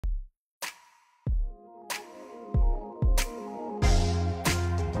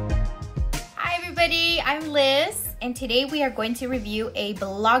everybody, I'm Liz, and today we are going to review a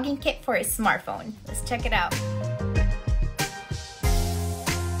blogging kit for a smartphone. Let's check it out.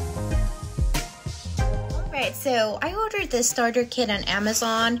 Alright, so I ordered this starter kit on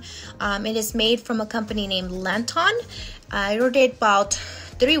Amazon. It is made from a company named LENTON. I ordered it about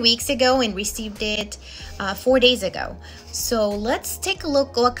 3 weeks ago and received it 4 days ago. So let's take a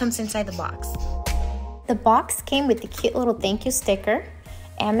look what comes inside the box. The box came with the cute little thank you sticker,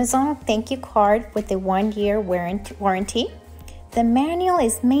 Amazon thank you card with a 1-year warranty. The manual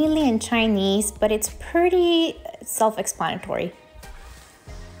is mainly in Chinese, but it's pretty self-explanatory.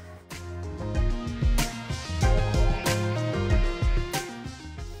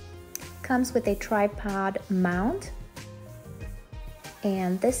 Comes with a tripod mount,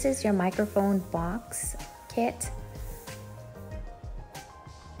 and this is your microphone box kit.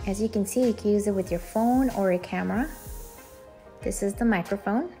 As you can see, you can use it with your phone or a camera. This is the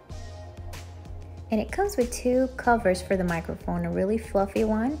microphone. And it comes with 2 covers for the microphone, a really fluffy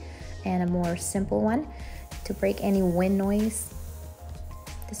one and a more simple one to break any wind noise.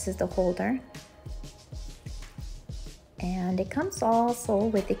 This is the holder. And it comes also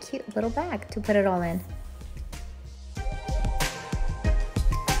with a cute little bag to put it all in.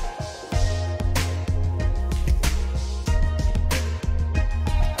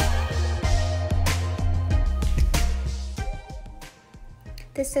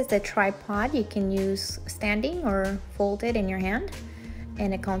 This is the tripod. You can use standing or fold it in your hand.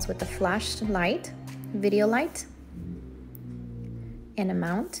 And it comes with a flashlight, video light, and a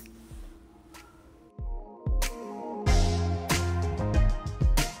mount.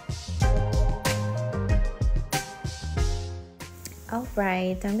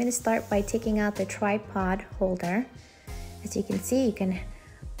 Alright, I'm going to start by taking out the tripod holder. As you can see, you can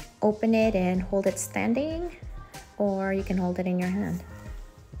open it and hold it standing, or you can hold it in your hand.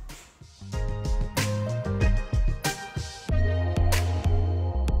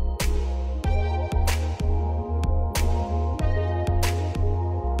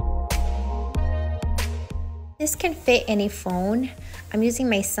 This can fit any phone. I'm using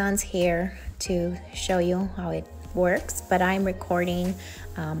my son's hair to show you how it works, but I'm recording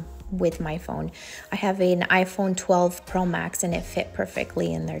with my phone. I have an iPhone 12 Pro Max and it fit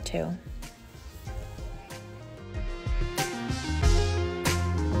perfectly in there too.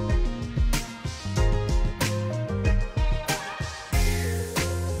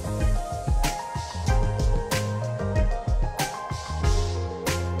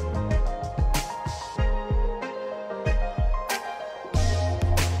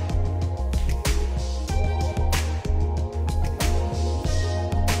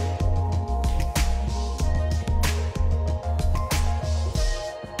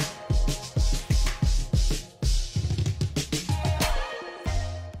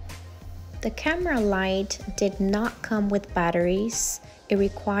 The camera light did not come with batteries. It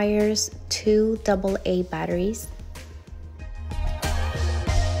requires 2 AA batteries.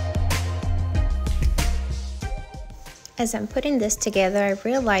 As I'm putting this together, I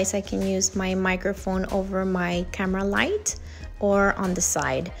realized I can use my microphone over my camera light or on the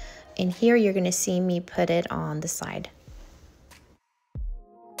side. And here you're going to see me put it on the side.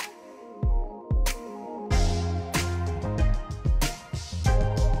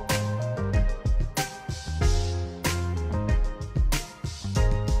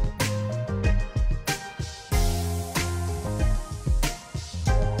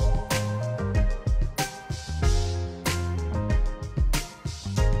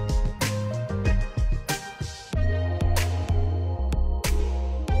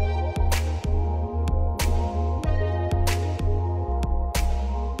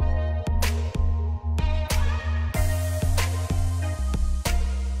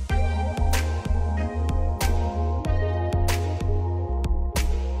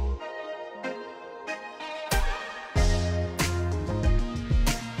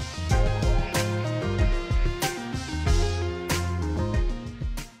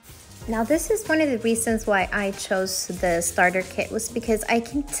 Now this is one of the reasons why I chose the starter kit, was because I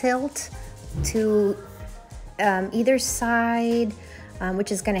can tilt to either side,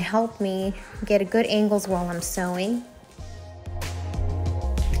 which is going to help me get a good angles while I'm sewing.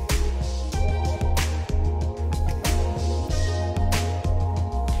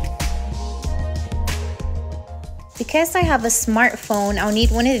 Because I have a smartphone, I'll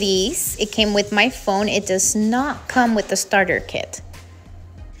need one of these. It came with my phone. It does not come with the starter kit.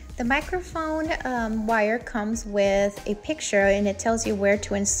 The microphone wire comes with a picture and it tells you where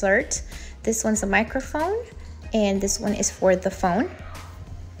to insert. This one's a microphone and this one is for the phone.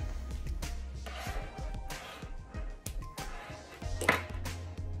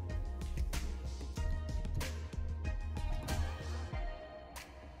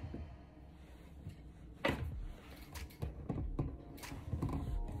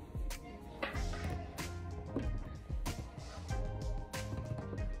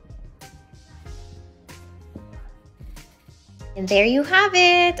 And there you have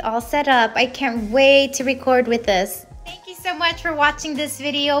it, all set up. I can't wait to record with this. Thank you so much for watching this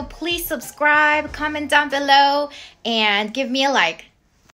video. Please subscribe, comment down below, and give me a like.